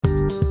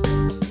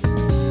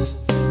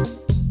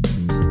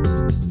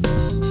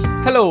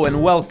Hello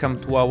and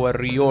welcome to our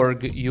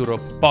Reorg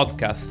Europe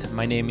podcast.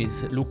 My name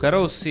is Luca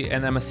Rossi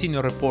and I'm a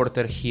senior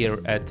reporter here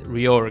at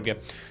Reorg.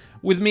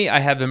 With me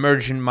I have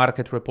emerging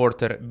market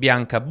reporter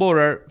Bianca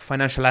Borer,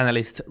 financial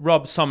analyst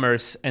Rob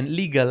Somers and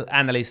legal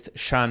analyst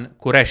Shan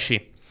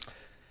Qureshi.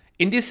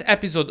 In this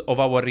episode of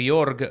our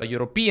Reorg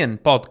European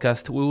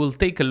podcast, we will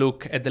take a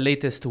look at the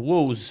latest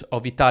woes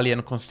of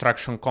Italian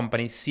construction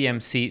company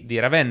CMC di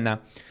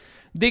Ravenna,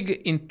 dig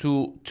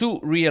into two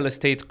real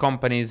estate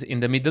companies in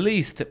the Middle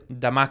East,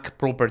 Damac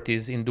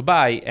Properties in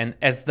Dubai and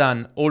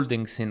Ezdan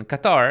Holdings in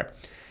Qatar,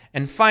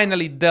 and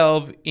finally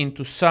delve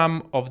into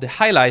some of the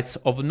highlights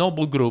of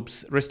Noble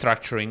Group's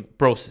restructuring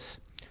process.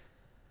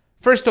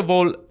 First of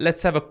all,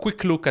 let's have a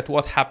quick look at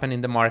what happened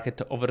in the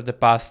market over the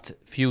past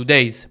few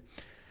days.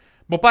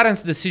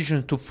 Boparan's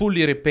decision to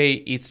fully repay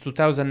its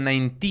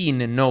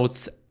 2019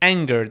 notes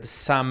angered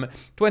some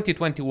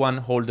 2021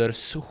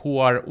 holders who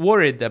are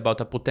worried about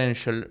a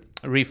potential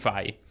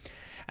refi.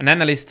 An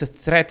analyst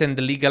threatened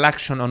legal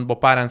action on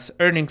Boparan's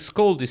earnings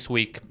call this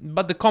week,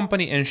 but the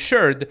company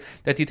ensured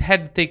that it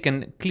had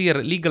taken clear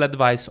legal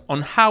advice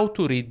on how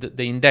to read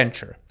the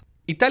indenture.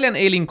 Italian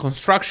ailing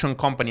construction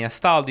company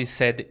Astaldi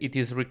said it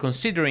is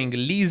reconsidering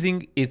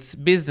leasing its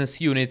business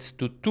units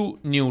to two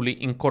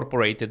newly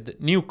incorporated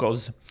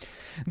newcos.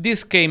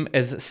 This came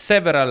as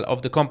several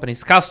of the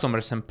company's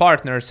customers and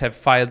partners have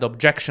filed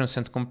objections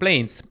and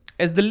complaints,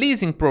 as the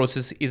leasing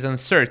process is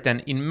uncertain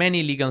in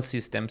many legal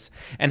systems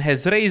and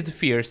has raised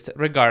fears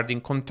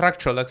regarding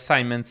contractual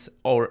assignments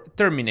or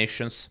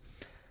terminations.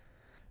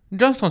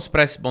 Johnston's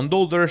Press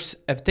bondholders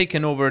have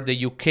taken over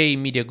the UK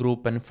media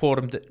group and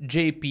formed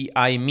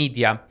JPI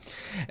Media.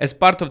 As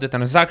part of the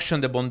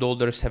transaction, the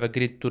bondholders have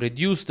agreed to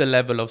reduce the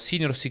level of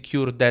senior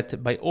secured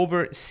debt by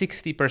over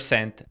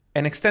 60%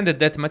 and extended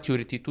debt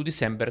maturity to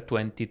December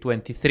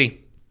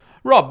 2023.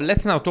 Rob,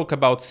 let's now talk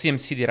about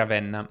CMC di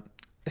Ravenna.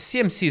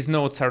 CMC's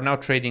notes are now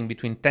trading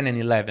between 10 and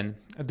 11.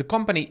 The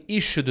company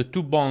issued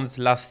two bonds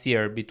last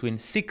year between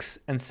 6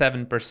 and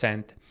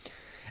 7%.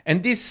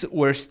 And these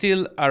were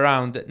still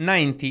around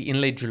 90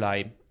 in late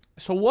July.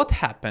 So what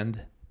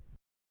happened?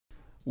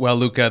 Well,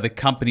 Luca, the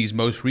company's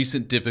most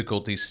recent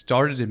difficulties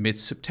started in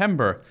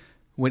mid-September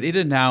when it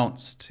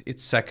announced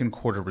its second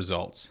quarter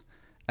results.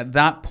 At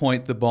that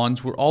point, the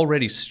bonds were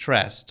already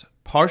stressed,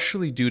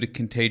 partially due to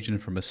contagion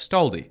from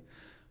Astaldi.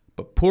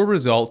 But poor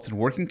results and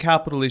working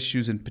capital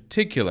issues in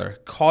particular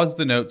caused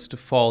the notes to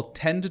fall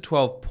 10 to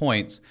 12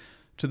 points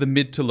to the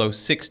mid to low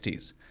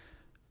 60s.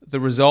 The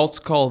results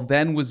call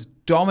then was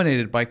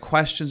dominated by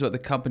questions about the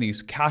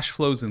company's cash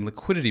flows and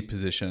liquidity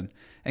position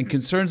and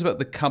concerns about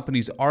the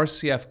company's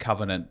RCF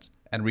covenant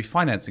and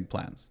refinancing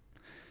plans.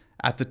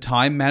 At the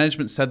time,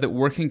 management said that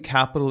working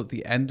capital at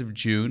the end of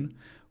June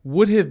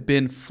would have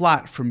been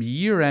flat from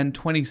year-end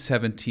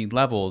 2017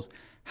 levels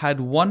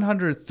had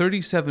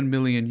 137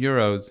 million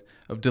euros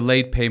of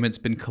delayed payments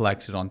been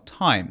collected on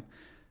time.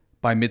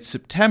 By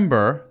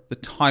mid-September, the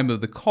time of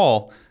the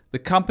call, the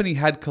company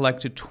had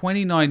collected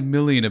 29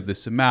 million of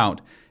this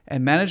amount,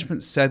 and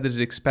management said that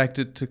it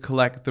expected to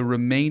collect the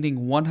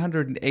remaining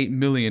 108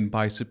 million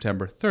by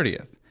September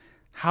 30th.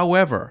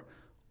 However,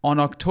 on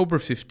October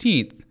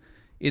 15th,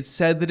 it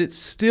said that it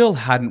still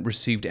hadn't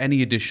received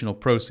any additional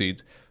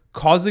proceeds,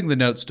 causing the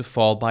notes to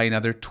fall by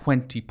another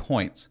 20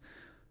 points.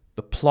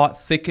 The plot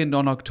thickened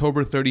on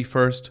October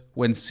 31st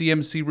when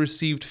CMC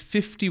received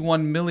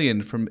 51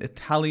 million from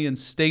Italian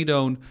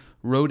state-owned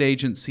road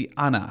agency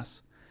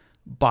ANAS.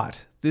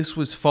 But this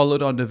was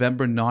followed on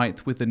November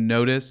 9th with a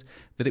notice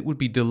that it would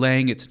be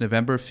delaying its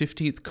November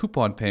 15th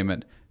coupon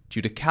payment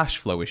due to cash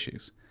flow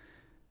issues.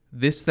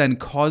 This then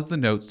caused the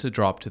notes to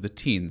drop to the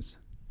teens.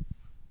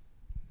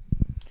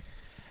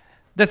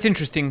 That's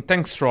interesting.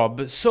 Thanks,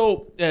 Rob.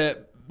 So,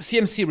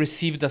 CMC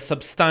received a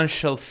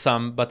substantial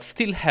sum but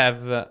still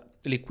have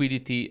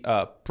liquidity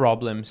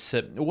problems.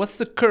 What's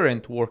the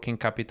current working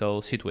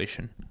capital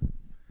situation?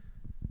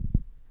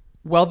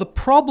 Well, the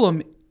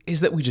problem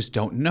is that we just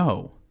don't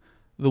know.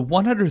 The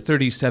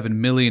 137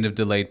 million of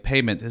delayed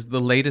payments is the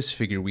latest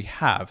figure we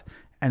have,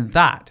 and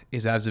that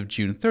is as of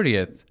June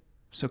 30th,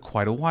 so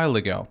quite a while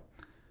ago.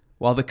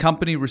 While the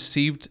company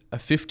received a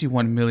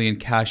 51 million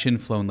cash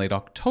inflow in late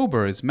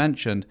October, as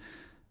mentioned,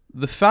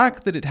 the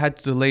fact that it had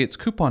to delay its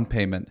coupon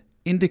payment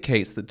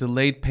indicates that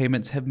delayed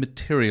payments have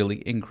materially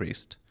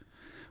increased.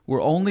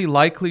 We're only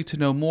likely to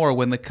know more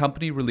when the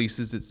company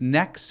releases its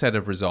next set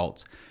of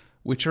results,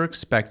 which are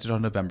expected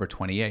on November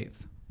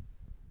 28th.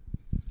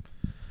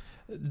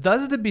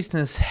 Does the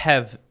business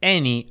have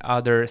any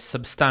other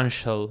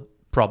substantial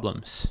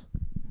problems?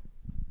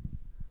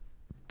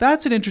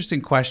 That's an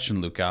interesting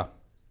question, Luca.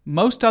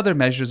 Most other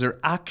measures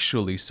are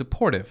actually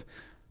supportive.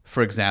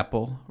 For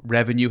example,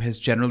 revenue has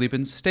generally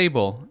been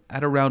stable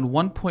at around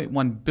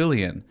 1.1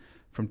 billion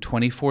from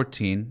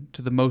 2014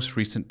 to the most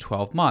recent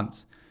 12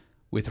 months,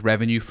 with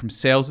revenue from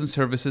sales and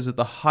services at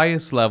the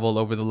highest level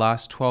over the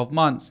last 12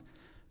 months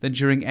than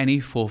during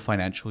any full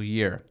financial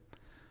year.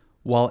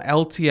 While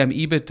LTM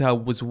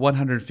EBITDA was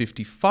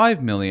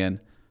 155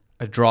 million,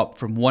 a drop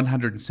from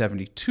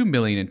 172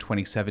 million in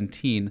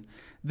 2017,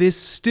 this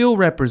still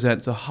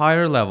represents a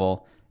higher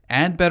level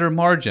and better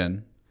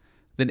margin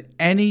than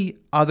any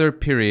other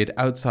period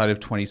outside of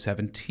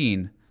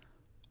 2017.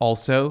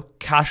 Also,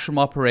 cash from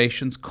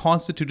operations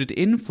constituted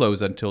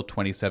inflows until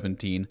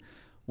 2017,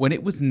 when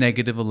it was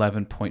negative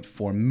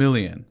 11.4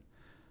 million.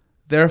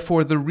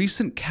 Therefore, the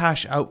recent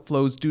cash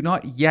outflows do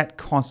not yet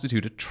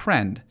constitute a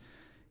trend.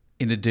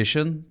 In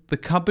addition, the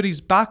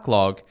company's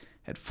backlog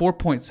at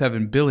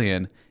 4.7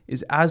 billion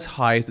is as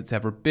high as it's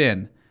ever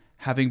been,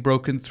 having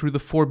broken through the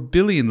 4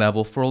 billion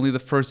level for only the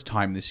first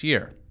time this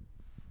year.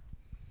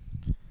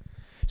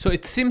 So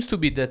it seems to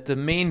be that the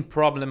main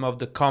problem of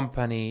the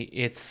company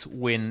is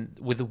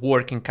with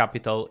working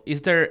capital.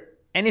 Is there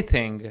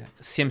anything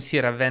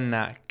CMC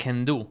Ravenna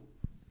can do?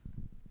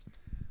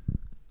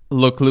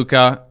 Look,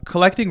 Luca,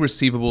 collecting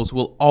receivables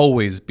will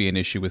always be an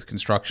issue with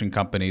construction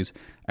companies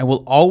and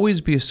will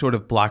always be a sort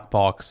of black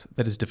box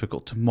that is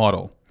difficult to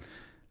model.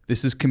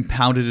 This is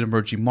compounded in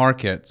emerging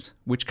markets,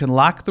 which can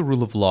lack the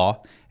rule of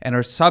law and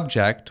are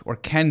subject, or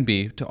can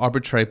be, to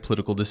arbitrary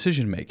political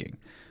decision-making.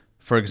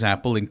 For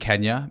example, in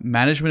Kenya,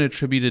 management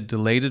attributed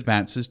delayed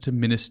advances to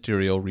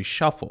ministerial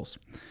reshuffles.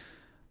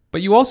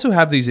 But you also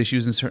have these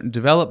issues in certain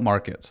developed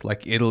markets,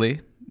 like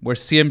Italy, where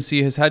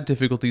CMC has had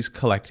difficulties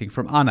collecting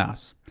from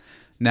ANAS.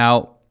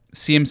 Now,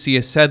 CMC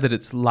has said that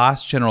its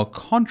last general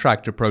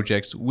contractor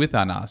projects with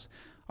ANAS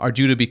are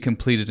due to be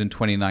completed in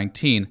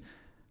 2019,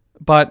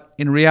 but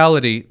in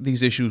reality,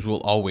 these issues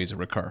will always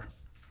recur.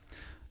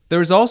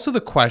 There is also the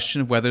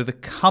question of whether the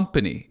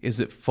company is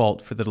at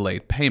fault for the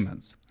delayed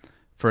payments.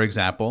 For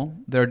example,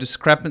 there are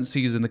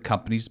discrepancies in the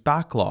company's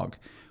backlog,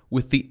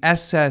 with the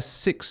SS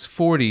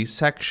 640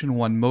 Section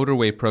 1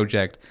 motorway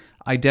project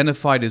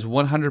identified as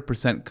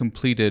 100%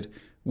 completed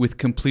with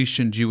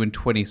completion due in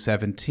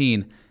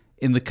 2017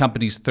 in the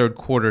company's third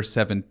quarter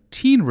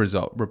 17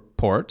 result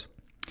report.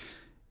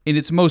 In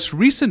its most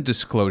recent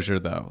disclosure,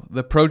 though,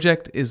 the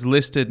project is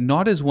listed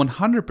not as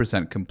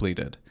 100%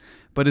 completed,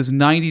 but as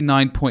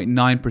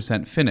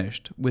 99.9%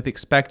 finished, with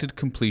expected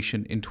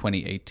completion in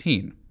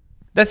 2018.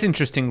 That's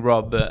interesting,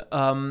 Rob.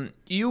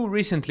 You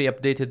recently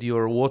updated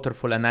your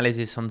waterfall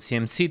analysis on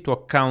CMC to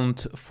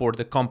account for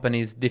the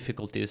company's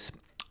difficulties.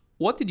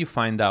 What did you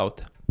find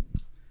out?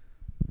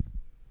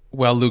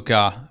 Well,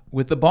 Luca,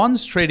 with the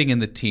bonds trading in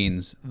the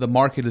teens, the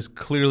market is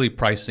clearly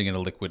pricing in a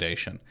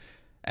liquidation,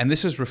 and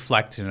this is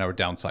reflected in our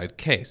downside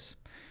case.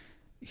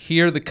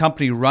 Here, the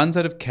company runs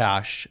out of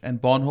cash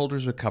and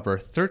bondholders recover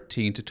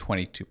 13 to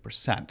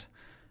 22%.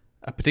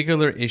 A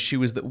particular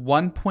issue is that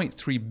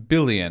 1.3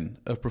 billion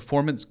of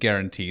performance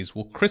guarantees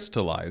will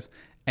crystallize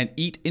and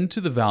eat into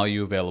the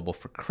value available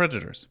for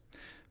creditors.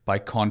 By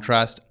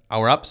contrast,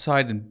 our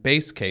upside and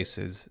base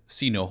cases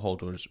see note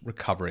holders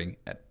recovering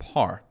at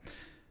par.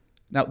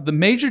 Now, the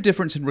major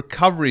difference in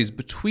recoveries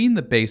between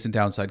the base and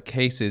downside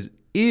cases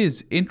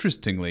is,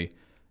 interestingly,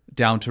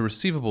 down to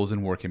receivables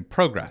and work in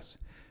progress.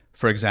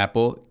 For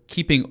example,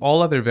 keeping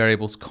all other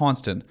variables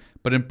constant,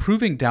 but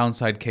improving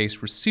downside case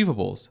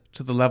receivables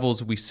to the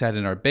levels we set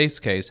in our base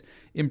case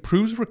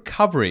improves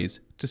recoveries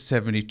to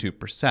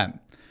 72%.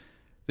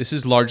 This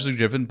is largely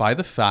driven by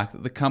the fact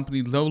that the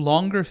company no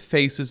longer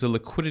faces a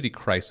liquidity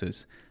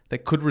crisis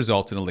that could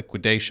result in a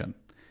liquidation.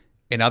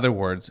 In other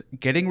words,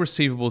 getting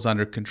receivables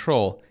under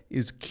control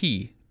is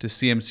key to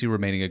CMC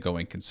remaining a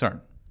going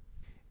concern.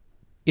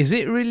 Is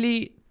it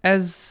really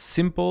as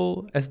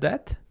simple as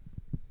that?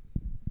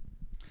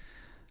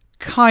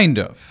 Kind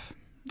of.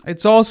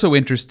 It's also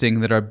interesting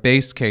that our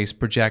base case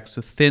projects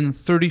a thin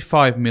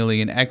 35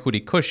 million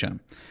equity cushion.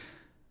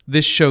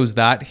 This shows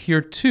that,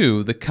 here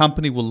too, the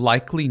company will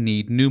likely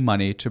need new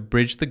money to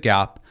bridge the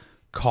gap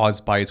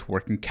caused by its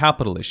working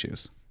capital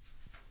issues.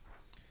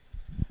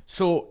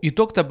 So you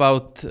talked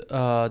about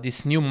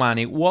this new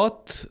money.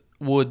 What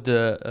would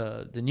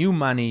the new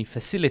money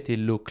facility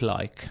look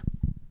like?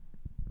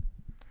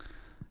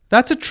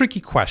 That's a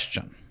tricky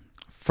question.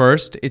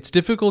 First, it's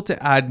difficult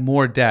to add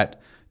more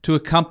debt to a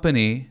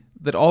company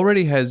that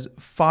already has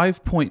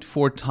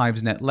 5.4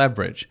 times net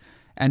leverage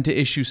and to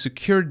issue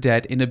secured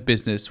debt in a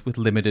business with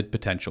limited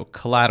potential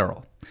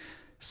collateral.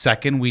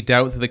 Second, we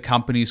doubt that the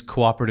company's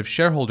cooperative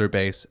shareholder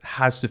base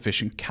has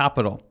sufficient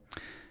capital.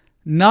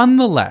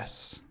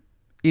 Nonetheless,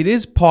 it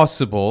is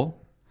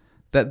possible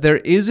that there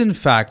is in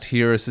fact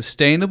here a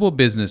sustainable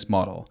business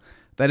model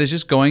that is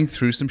just going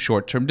through some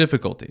short-term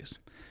difficulties.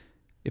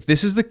 If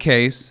this is the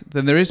case,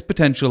 then there is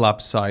potential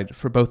upside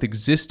for both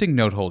existing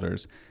note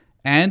holders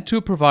and to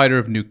a provider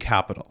of new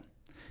capital.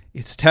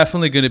 It's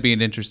definitely going to be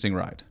an interesting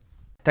ride.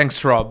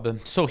 Thanks, Rob.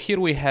 So here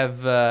we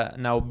have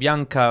now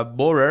Bianca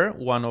Borer,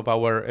 one of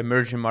our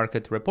emerging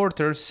market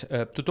reporters,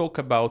 to talk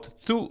about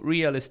two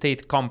real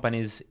estate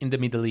companies in the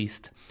Middle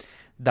East,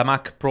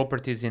 Damac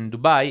Properties in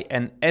Dubai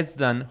and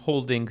Ezdan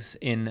Holdings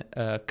in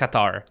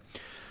Qatar.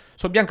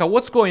 So Bianca,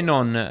 what's going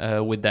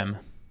on with them?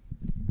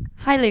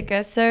 Hi,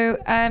 Luca. So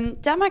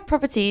Damac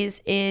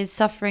Properties is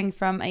suffering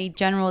from a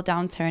general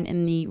downturn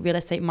in the real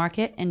estate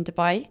market in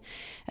Dubai,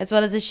 as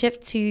well as a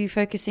shift to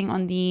focusing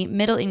on the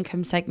middle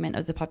income segment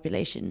of the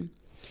population.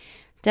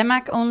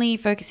 Damac only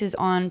focuses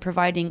on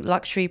providing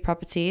luxury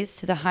properties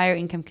to the higher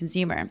income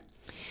consumer.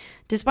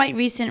 Despite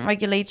recent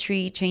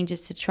regulatory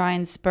changes to try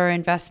and spur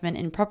investment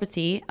in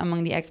property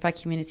among the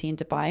expat community in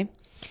Dubai,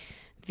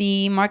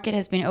 the market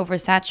has been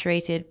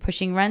oversaturated,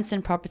 pushing rents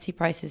and property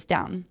prices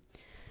down.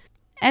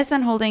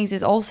 Ezdan Holdings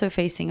is also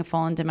facing a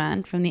fall in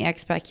demand from the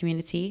expat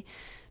community,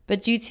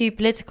 but due to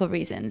political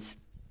reasons.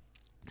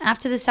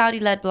 After the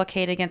Saudi-led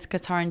blockade against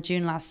Qatar in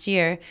June last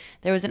year,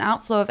 there was an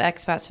outflow of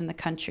expats from the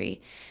country.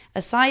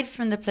 Aside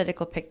from the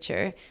political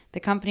picture,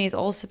 the company has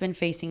also been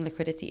facing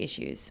liquidity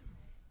issues.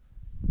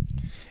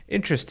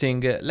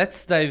 Interesting.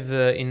 Let's dive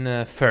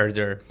in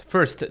further.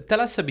 First,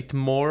 tell us a bit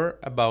more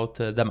about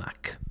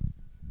Damac.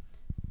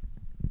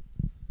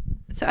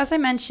 So as I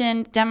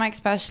mentioned, Damac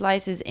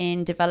specializes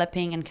in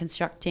developing and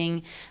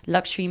constructing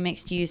luxury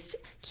mixed-use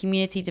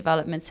community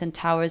developments and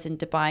towers in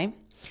Dubai.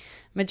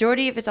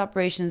 Majority of its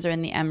operations are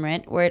in the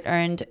Emirate, where it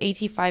earned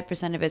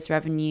 85% of its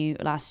revenue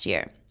last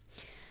year.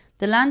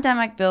 The land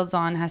Damac builds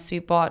on has to be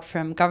bought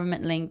from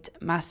government-linked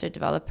master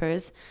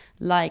developers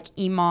like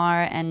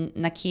Emaar and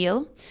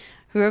Nakheel,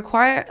 who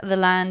acquire the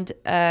land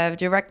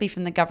directly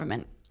from the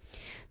government.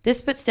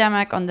 This puts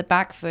Damac on the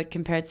back foot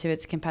compared to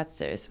its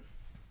competitors.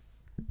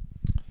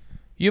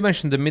 You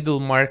mentioned the middle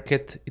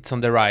market, it's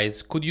on the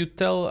rise. Could you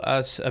tell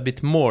us a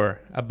bit more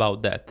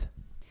about that?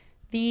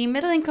 The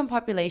middle income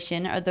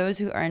population are those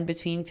who earn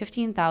between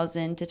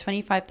 15,000 to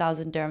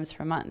 25,000 dirhams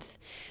per month,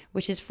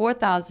 which is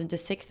 $4,000 to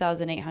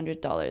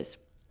 $6,800.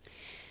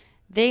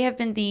 They have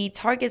been the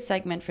target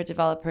segment for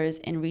developers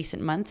in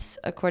recent months,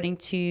 according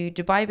to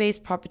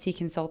Dubai-based property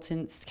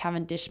consultants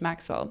Cavendish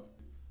Maxwell.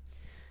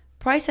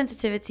 Price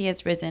sensitivity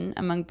has risen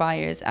among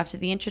buyers after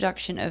the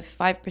introduction of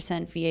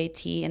 5%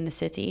 VAT in the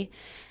city,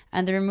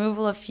 and the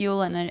removal of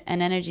fuel and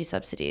energy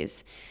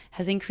subsidies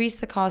has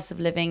increased the cost of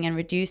living and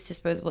reduced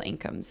disposable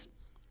incomes.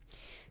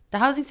 The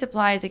housing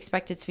supply is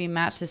expected to be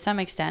matched to some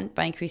extent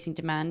by increasing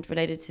demand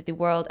related to the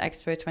World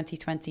Expo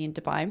 2020 in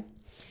Dubai.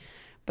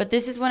 But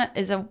this is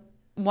a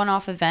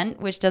one-off event,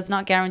 which does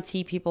not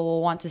guarantee people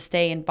will want to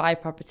stay and buy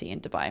property in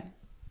Dubai.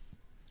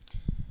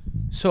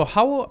 So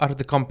how are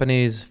the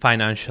company's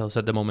financials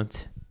at the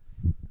moment?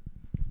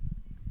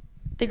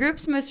 The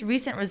group's most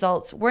recent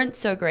results weren't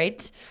so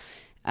great.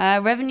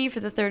 Revenue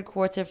for the third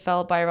quarter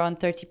fell by around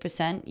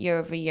 30% year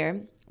over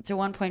year to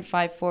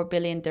 1.54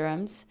 billion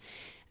dirhams,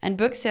 and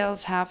book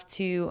sales halved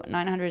to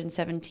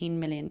 917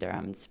 million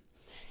dirhams.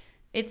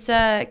 Its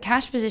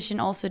cash position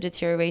also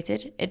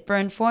deteriorated. It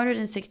burned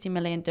 460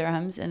 million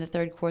dirhams in the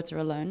third quarter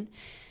alone.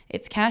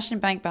 Its cash and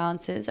bank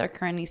balances are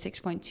currently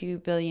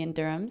 6.2 billion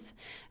dirhams,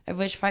 of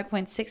which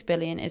 5.6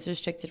 billion is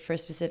restricted for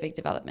specific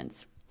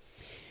developments.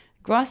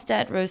 Gross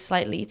debt rose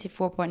slightly to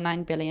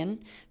 4.9 billion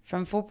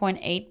from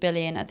 4.8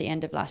 billion at the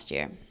end of last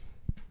year.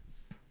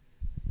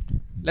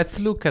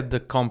 Let's look at the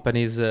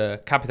company's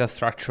capital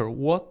structure.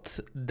 What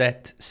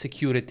debt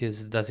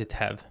securities does it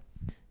have?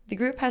 The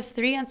group has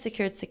 3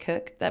 unsecured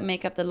sukuk that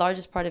make up the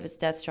largest part of its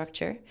debt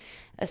structure: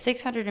 a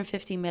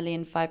 650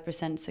 million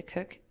 5%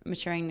 sukuk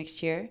maturing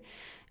next year,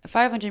 a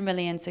 500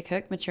 million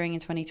sukuk maturing in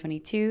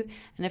 2022,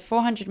 and a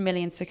 400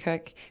 million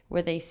sukuk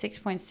with a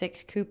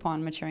 6.6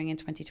 coupon maturing in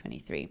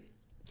 2023.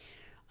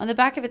 On the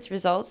back of its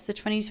results, the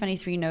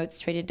 2023 notes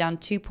traded down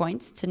 2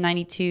 points to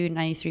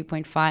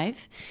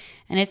 93.5,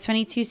 and its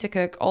 22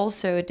 sukuk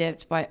also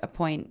dipped by a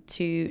point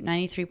to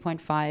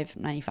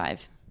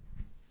 93.95.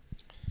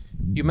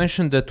 You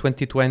mentioned the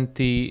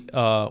 2020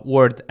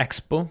 World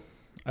Expo,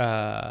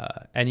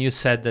 and you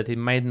said that it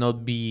might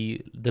not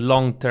be the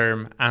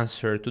long-term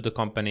answer to the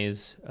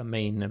company's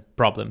main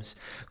problems.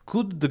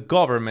 Could the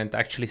government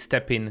actually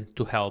step in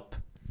to help?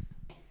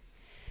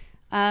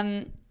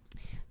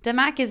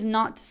 Damac is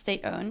not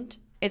state-owned.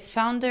 Its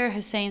founder,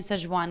 Hussein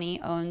Sajwani,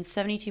 owns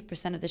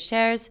 72% of the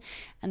shares,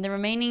 and the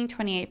remaining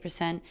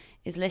 28%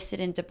 is listed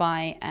in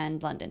Dubai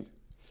and London.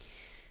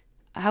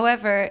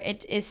 However,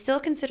 it is still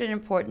considered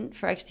important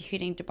for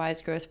executing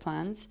Dubai's growth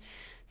plans.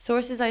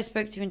 Sources I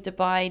spoke to in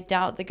Dubai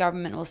doubt the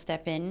government will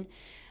step in,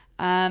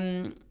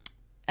 and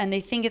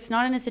they think it's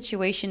not in a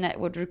situation that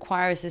would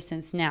require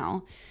assistance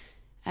now.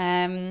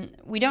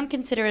 We don't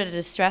consider it a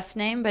distressed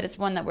name, but it's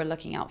one that we're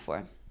looking out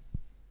for.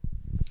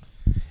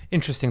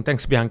 Interesting.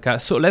 Thanks, Bianca.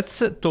 So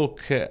let's talk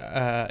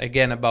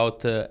again about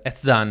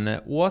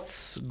Ezdan.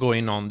 What's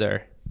going on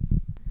there?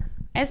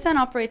 Ezdan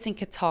operates in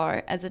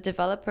Qatar as a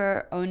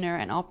developer, owner,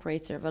 and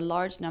operator of a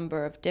large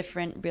number of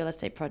different real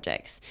estate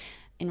projects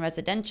in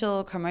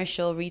residential,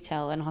 commercial,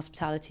 retail, and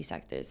hospitality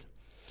sectors.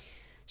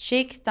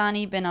 Sheikh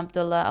Thani bin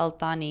Abdullah Al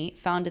Thani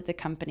founded the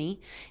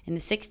company in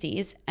the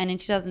 60s and in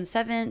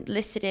 2007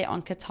 listed it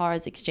on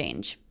Qatar's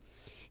exchange.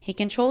 He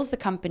controls the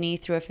company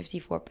through a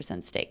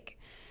 54% stake.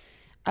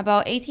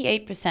 About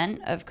 88%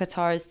 of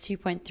Qatar's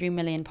 2.3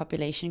 million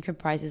population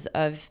comprises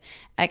of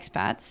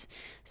expats,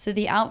 so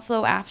the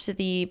outflow after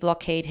the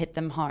blockade hit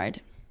them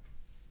hard.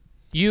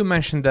 You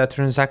mentioned that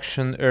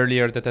transaction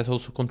earlier that has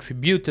also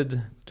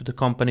contributed to the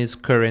company's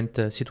current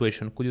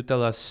situation. Could you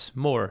tell us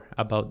more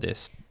about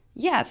this?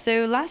 Yeah,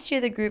 so last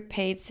year the group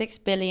paid 6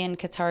 billion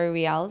Qatari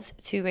riyals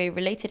to a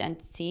related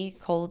entity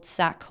called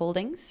SAC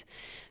Holdings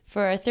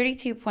for a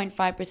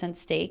 32.5%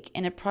 stake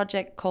in a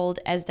project called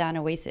Ezdan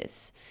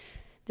Oasis.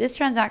 This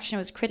transaction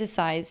was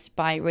criticized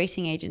by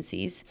rating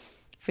agencies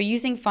for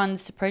using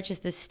funds to purchase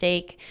the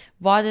stake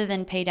rather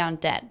than pay down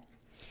debt.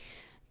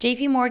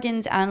 JP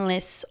Morgan's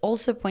analysts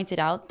also pointed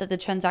out that the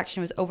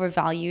transaction was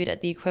overvalued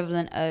at the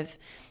equivalent of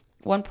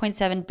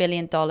 $1.7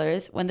 billion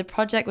when the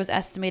project was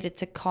estimated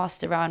to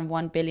cost around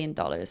 $1 billion.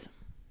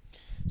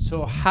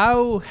 So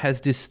how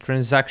has this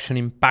transaction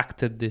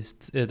impacted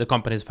the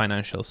company's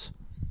financials?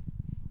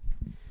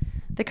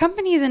 The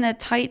company is in a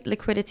tight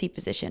liquidity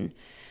position.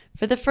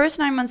 For the first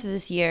 9 months of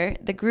this year,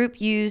 the group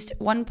used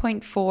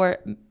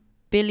 1.4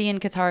 billion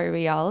Qatari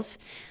riyals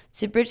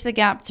to bridge the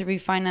gap to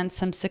refinance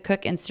some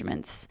Sukuk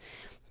instruments.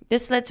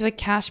 This led to a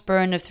cash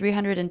burn of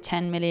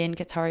 310 million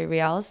Qatari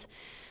riyals,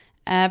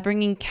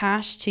 bringing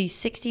cash to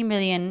 60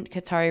 million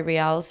Qatari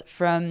riyals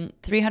from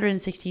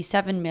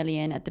 367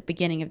 million at the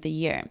beginning of the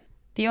year.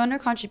 The owner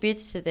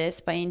contributed to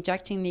this by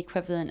injecting the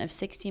equivalent of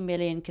 60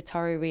 million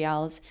Qatari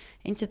riyals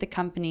into the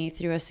company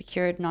through a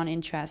secured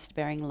non-interest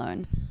bearing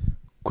loan.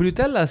 Could you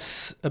tell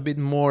us a bit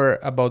more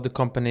about the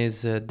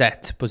company's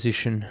debt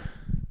position?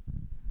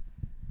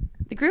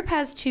 The group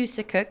has two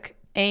Sukuk,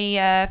 a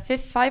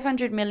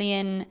 $500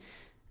 million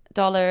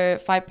 5%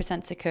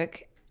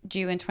 Sukuk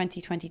due in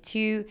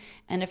 2022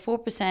 and a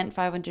 4%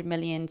 500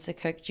 million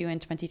Sukuk due in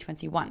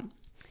 2021.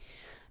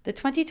 The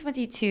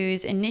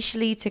 2022s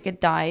initially took a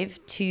dive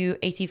to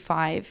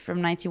 85 from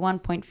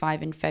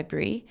 91.5 in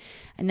February,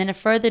 and then a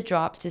further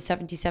drop to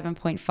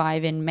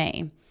 77.5 in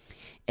May.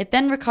 It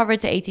then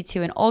recovered to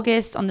 82 in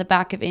August on the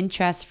back of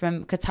interest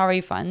from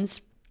Qatari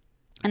funds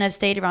and have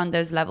stayed around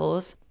those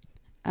levels.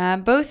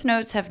 Both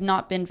notes have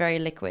not been very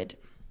liquid.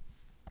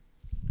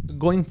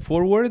 Going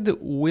forward,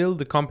 will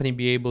the company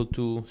be able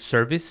to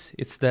service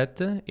its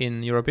debt,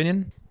 in your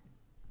opinion?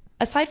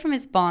 Aside from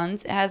its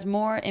bonds, it has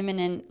more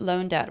imminent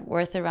loan debt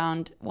worth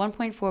around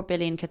 1.4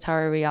 billion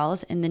Qatari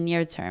riyals in the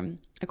near term,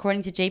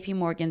 according to JP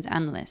Morgan's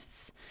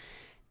analysts.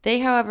 They,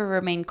 however,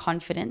 remain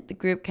confident the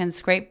group can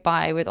scrape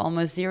by with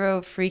almost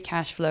zero free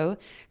cash flow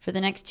for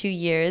the next 2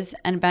 years,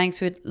 and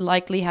banks would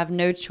likely have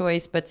no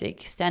choice but to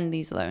extend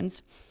these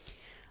loans.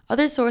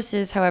 Other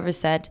sources, however,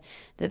 said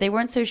that they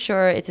weren't so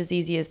sure it's as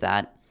easy as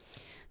that.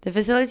 The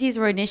facilities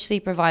were initially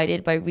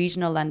provided by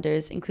regional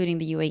lenders, including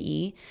the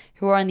UAE,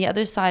 who are on the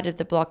other side of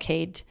the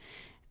blockade.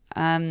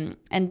 And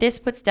this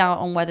puts doubt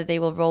on whether they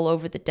will roll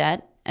over the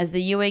debt, as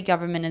the UAE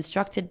government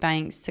instructed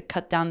banks to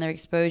cut down their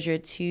exposure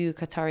to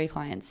Qatari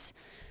clients.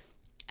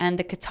 And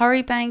the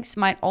Qatari banks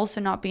might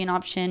also not be an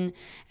option,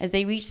 as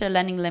they reach their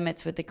lending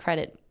limits with the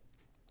credit.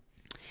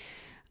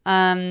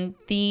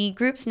 The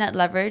group's net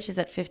leverage is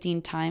at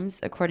 15 times,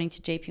 according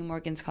to JP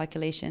Morgan's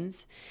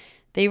calculations.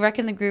 They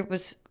reckon the group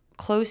was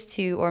close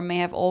to or may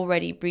have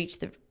already breached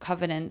the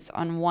covenants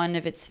on one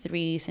of its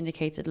 3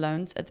 syndicated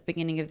loans at the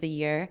beginning of the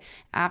year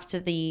after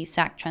the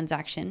SAC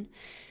transaction.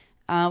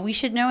 We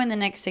should know in the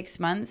next 6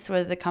 months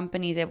whether the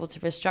company is able to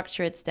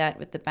restructure its debt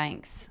with the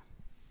banks.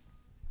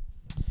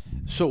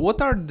 So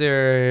what are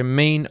their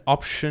main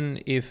options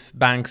if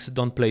banks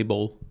don't play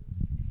ball?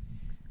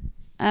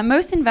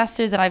 Most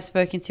investors that I've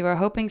spoken to are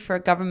hoping for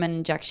a government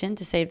injection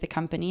to save the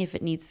company if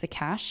it needs the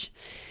cash.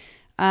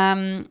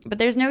 But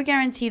there's no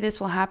guarantee this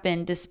will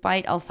happen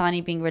despite Al Thani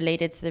being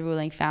related to the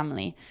ruling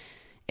family.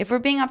 If we're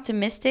being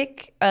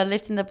optimistic,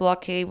 lifting the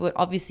blockade would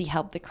obviously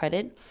help the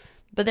credit,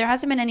 but there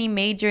hasn't been any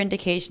major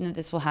indication that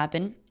this will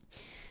happen.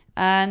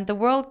 And the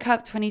World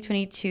Cup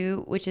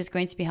 2022, which is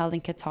going to be held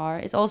in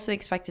Qatar, is also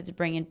expected to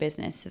bring in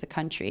business to the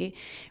country,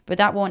 but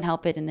that won't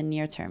help it in the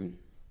near term.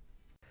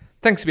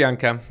 Thanks,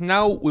 Bianca.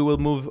 Now we will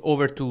move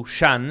over to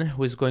Shan,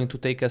 who is going to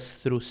take us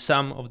through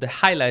some of the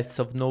highlights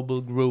of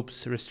Noble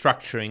Group's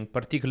restructuring,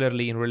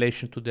 particularly in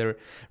relation to their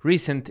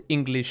recent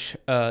English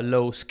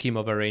law scheme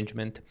of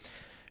arrangement.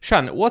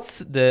 Shan, what's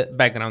the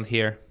background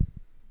here?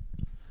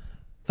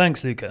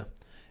 Thanks, Luca.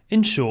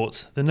 In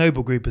short, the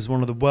Noble Group is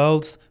one of the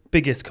world's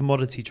biggest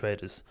commodity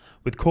traders,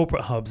 with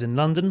corporate hubs in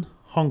London,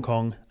 Hong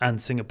Kong,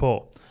 and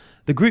Singapore.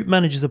 The group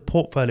manages a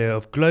portfolio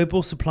of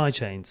global supply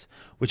chains,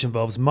 which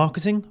involves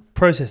marketing,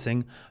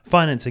 processing,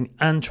 financing,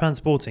 and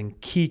transporting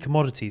key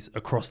commodities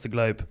across the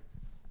globe.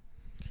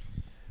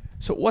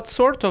 So what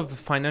sort of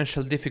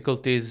financial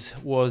difficulties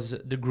was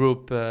the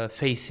group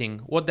facing?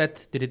 What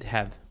debt did it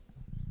have?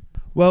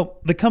 Well,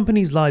 the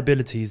company's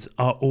liabilities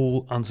are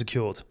all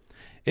unsecured.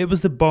 It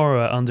was the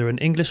borrower under an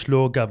English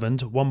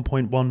law-governed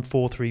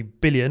 1.143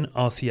 billion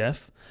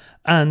RCF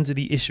and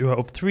the issuer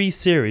of 3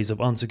 series of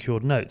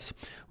unsecured notes,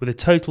 with a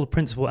total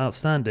principal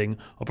outstanding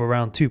of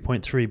around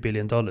 $2.3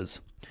 billion.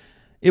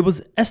 It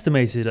was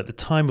estimated at the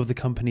time of the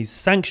company's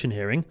sanction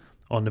hearing,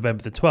 on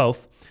November the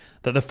 12th,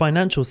 that the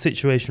financial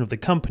situation of the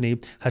company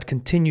had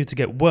continued to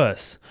get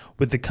worse,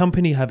 with the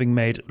company having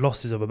made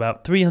losses of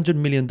about $300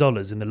 million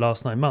in the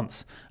last 9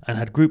 months and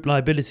had group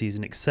liabilities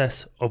in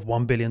excess of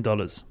 $1 billion.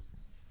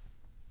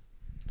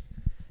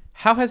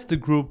 How has the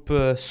group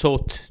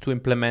sought to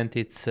implement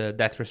its debt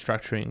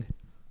restructuring?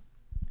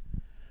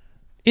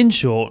 In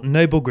short,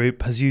 Noble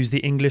Group has used the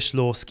English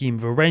law scheme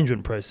of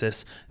arrangement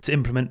process to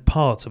implement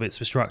part of its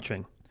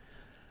restructuring.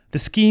 The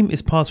scheme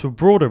is part of a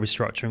broader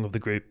restructuring of the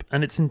group,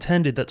 and it's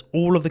intended that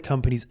all of the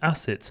company's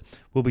assets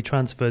will be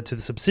transferred to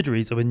the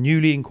subsidiaries of a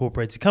newly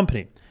incorporated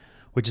company,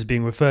 which is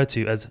being referred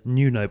to as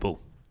New Noble.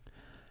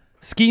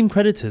 Scheme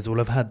creditors will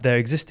have had their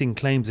existing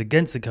claims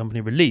against the company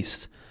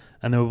released,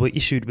 and they will be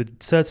issued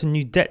with certain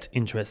new debt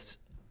interests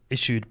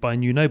issued by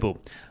New Noble,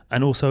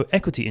 and also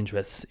equity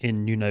interests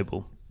in New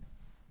Noble.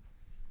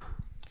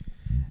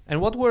 And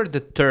what were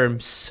the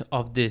terms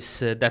of this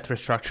debt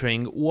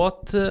restructuring?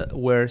 What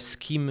were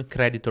scheme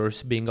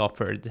creditors being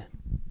offered?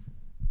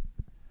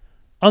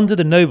 Under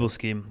the Noble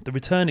scheme, the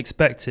return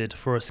expected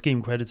for a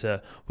scheme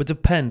creditor would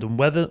depend on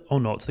whether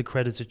or not the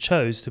creditor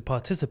chose to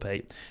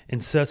participate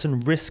in certain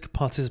risk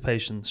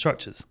participation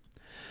structures.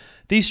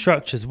 These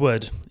structures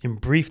would, in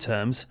brief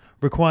terms,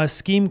 require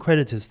scheme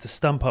creditors to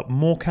stump up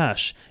more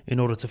cash in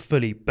order to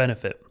fully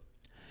benefit.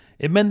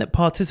 It meant that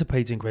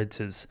participating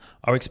creditors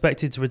are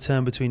expected to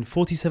return between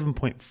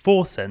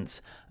 47.4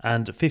 cents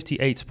and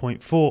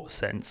 58.4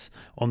 cents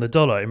on the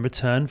dollar, in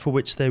return for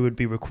which they would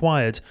be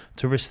required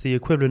to risk the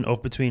equivalent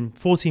of between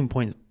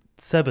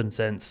 14.7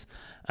 cents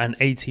and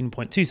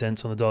 18.2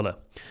 cents on the dollar.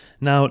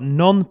 Now,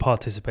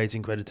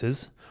 non-participating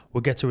creditors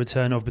will get a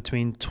return of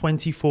between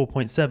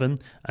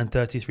 24.7 and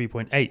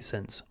 33.8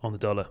 cents on the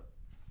dollar.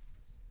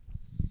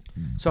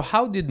 So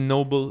how did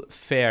Noble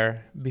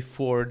fare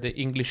before the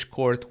English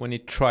court when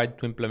it tried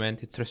to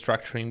implement its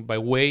restructuring by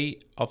way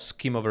of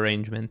scheme of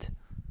arrangement?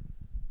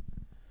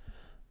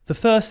 The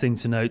first thing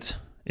to note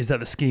is that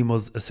the scheme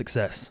was a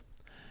success.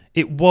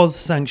 It was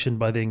sanctioned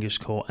by the English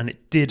court, and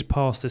it did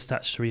pass the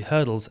statutory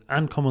hurdles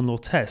and common law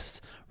tests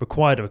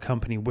required of a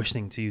company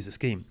wishing to use the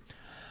scheme.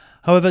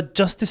 However,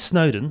 Justice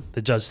Snowden,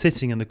 the judge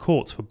sitting in the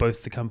court for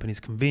both the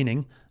company's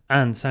convening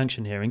and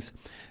sanction hearings,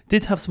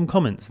 did have some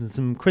comments and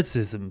some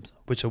criticisms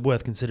which are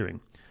worth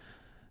considering.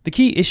 The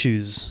key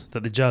issues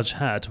that the judge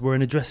had were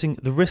in addressing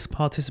the risk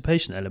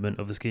participation element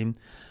of the scheme,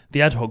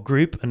 the ad hoc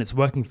group and its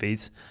working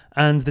fees,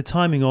 and the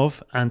timing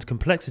of and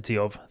complexity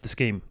of the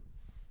scheme.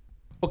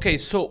 Okay,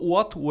 so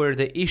what were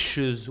the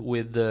issues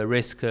with the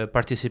risk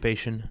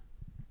participation?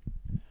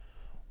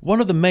 One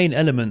of the main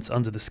elements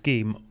under the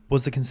scheme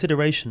was the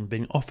consideration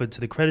being offered to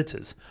the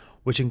creditors,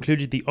 which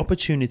included the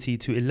opportunity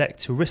to elect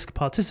to risk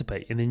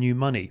participate in the new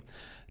money,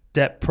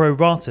 debt pro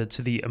rata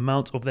to the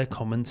amount of their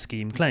common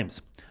scheme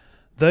claims.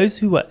 Those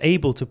who were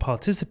able to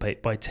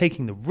participate by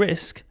taking the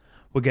risk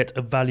would get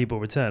a valuable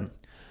return.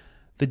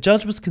 The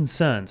judge was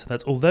concerned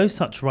that although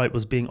such right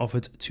was being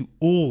offered to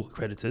all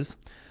creditors,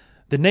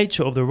 the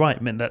nature of the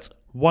right meant that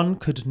one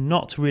could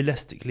not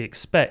realistically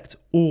expect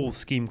all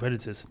scheme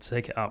creditors to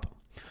take it up.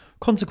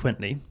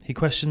 Consequently, he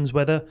questions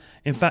whether,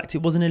 in fact,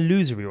 it was an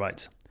illusory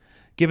right,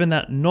 given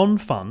that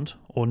non-fund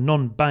or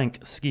non-bank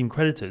scheme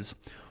creditors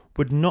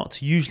would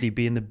not usually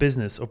be in the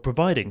business of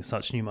providing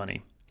such new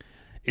money.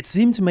 It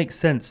seemed to make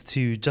sense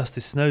to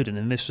Justice Snowden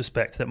in this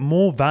respect that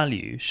more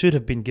value should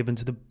have been given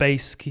to the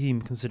base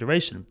scheme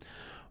consideration,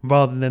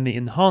 rather than the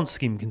enhanced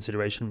scheme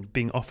consideration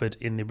being offered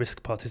in the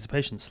risk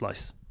participation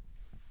slice.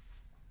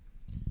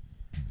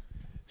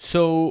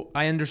 So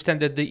I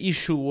understand that the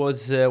issue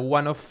was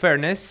one of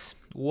fairness.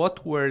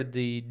 What were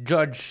the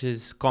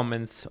judge's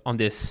comments on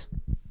this?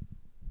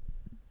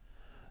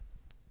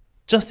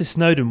 Justice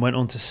Snowden went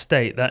on to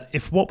state that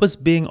if what was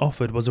being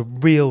offered was a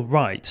real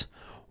right,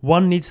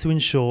 one needs to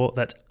ensure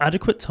that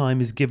adequate time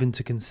is given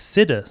to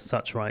consider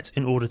such rights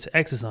in order to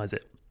exercise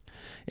it.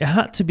 It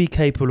had to be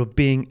capable of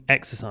being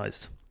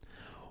exercised.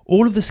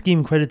 All of the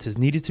scheme creditors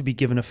needed to be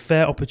given a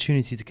fair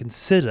opportunity to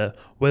consider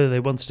whether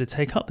they wanted to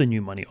take up the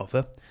new money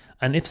offer,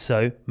 and if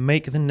so,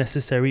 make the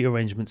necessary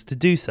arrangements to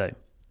do so.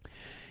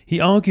 He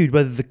argued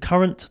whether the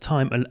current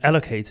time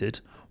allocated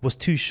was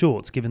too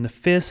short given the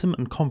fearsome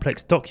and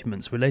complex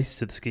documents related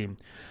to the scheme,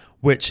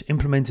 which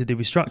implemented the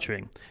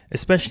restructuring,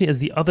 especially as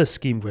the other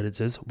scheme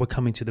creditors were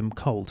coming to them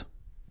cold.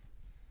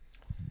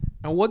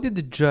 And what did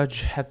the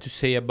judge have to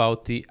say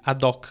about the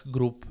ad hoc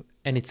group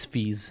and its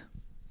fees?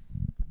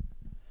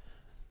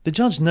 The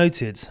judge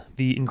noted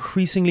the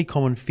increasingly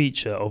common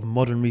feature of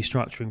modern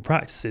restructuring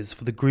practices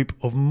for the group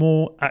of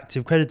more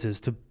active creditors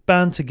to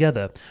band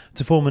together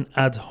to form an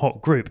ad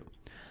hoc group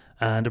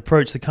and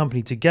approach the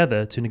company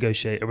together to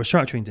negotiate a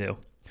restructuring deal.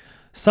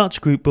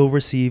 Such group will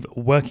receive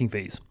working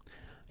fees.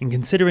 In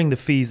considering the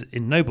fees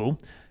in Noble,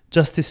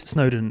 Justice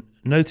Snowden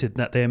noted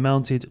that they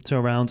amounted to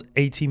around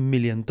 $80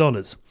 million,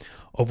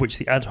 of which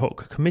the ad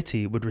hoc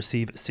committee would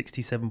receive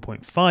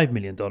 $67.5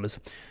 million,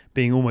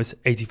 being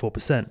almost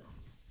 84%.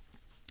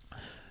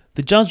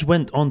 The judge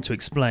went on to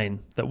explain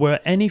that where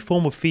any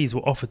form of fees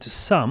were offered to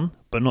some,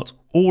 but not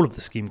all of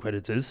the scheme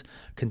creditors,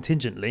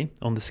 contingently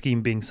on the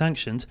scheme being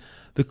sanctioned,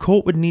 the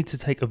court would need to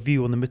take a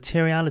view on the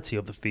materiality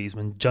of the fees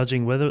when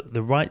judging whether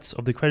the rights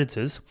of the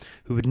creditors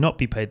who would not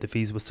be paid the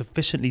fees were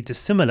sufficiently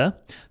dissimilar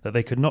that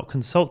they could not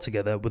consult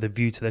together with a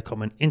view to their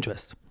common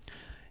interest.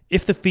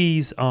 If the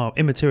fees are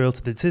immaterial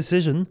to the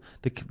decision,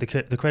 the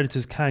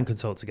creditors can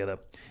consult together.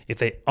 If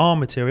they are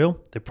material,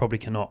 they probably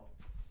cannot.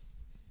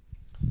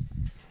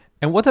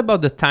 And what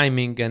about the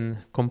timing and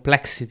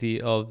complexity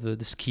of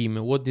the scheme?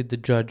 What did the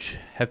judge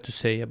have to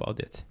say about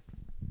it?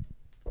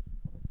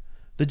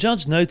 The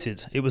judge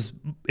noted it was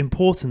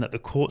important that the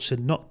court should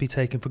not be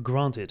taken for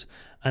granted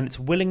and its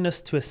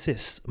willingness to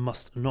assist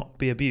must not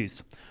be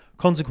abused.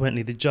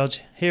 Consequently, the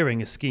judge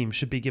hearing a scheme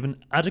should be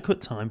given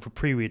adequate time for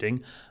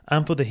pre-reading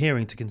and for the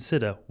hearing to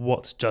consider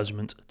what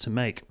judgment to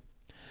make.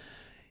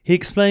 He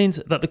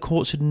explained that the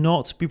court should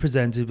not be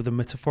presented with a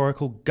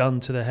metaphorical gun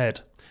to the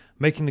head,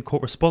 making the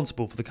court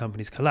responsible for the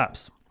company's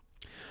collapse.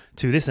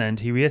 To this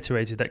end, he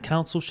reiterated that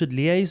counsel should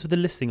liaise with the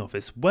listing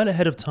office well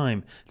ahead of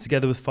time,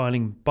 together with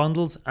filing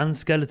bundles and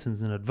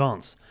skeletons in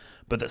advance,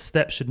 but that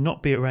steps should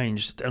not be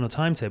arranged on a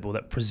timetable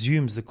that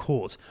presumes the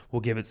court will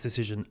give its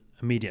decision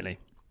immediately.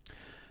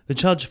 The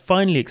judge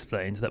finally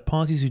explained that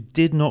parties who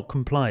did not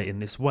comply in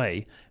this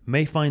way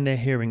may find their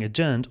hearing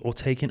adjourned or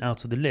taken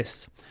out of the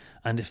list,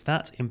 and if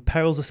that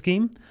imperils a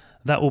scheme,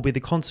 that will be the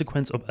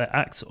consequence of the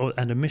acts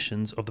and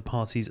omissions of the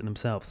parties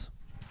themselves.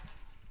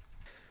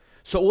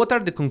 So what are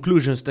the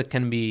conclusions that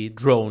can be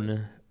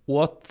drawn?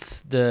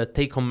 What's the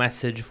take-home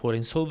message for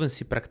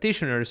insolvency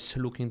practitioners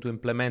looking to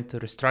implement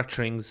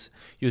restructurings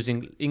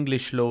using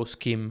English law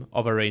scheme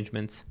of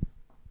arrangements?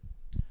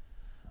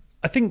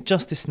 I think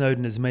Justice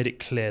Snowden has made it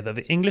clear that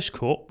the English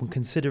court, when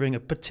considering a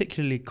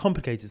particularly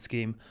complicated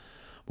scheme,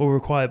 will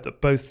require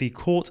that both the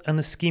court and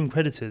the scheme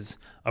creditors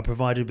are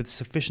provided with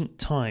sufficient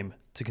time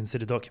to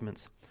consider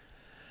documents.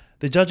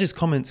 The judge's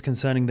comments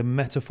concerning the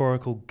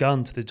metaphorical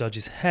gun to the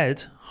judge's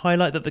head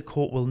highlight that the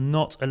court will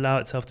not allow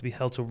itself to be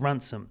held to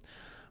ransom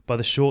by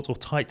the short or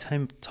tight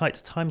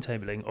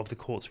timetabling of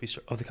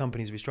the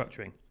company's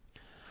restructuring.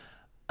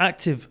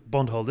 Active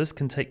bondholders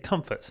can take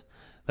comfort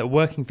that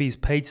working fees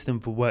paid to them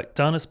for work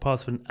done as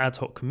part of an ad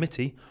hoc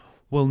committee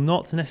will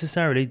not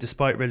necessarily,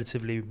 despite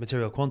relatively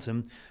material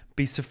quantum,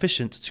 be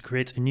sufficient to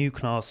create a new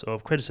class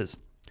of creditors.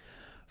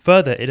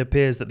 Further, it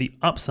appears that the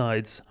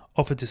upsides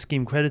offered to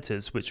scheme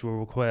creditors, which will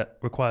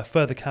require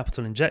further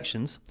capital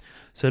injections,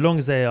 so long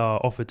as they are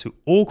offered to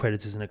all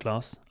creditors in a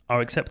class,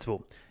 are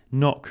acceptable,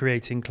 not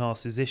creating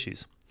classes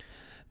issues.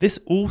 This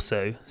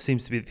also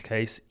seems to be the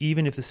case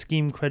even if the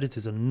scheme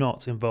creditors are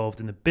not involved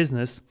in the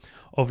business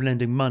of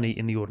lending money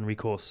in the ordinary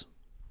course.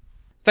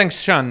 Thanks,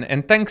 Sean,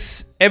 and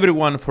thanks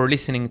everyone for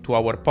listening to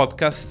our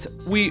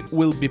podcast. We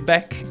will be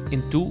back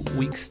in 2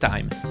 weeks'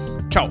 time.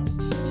 Ciao!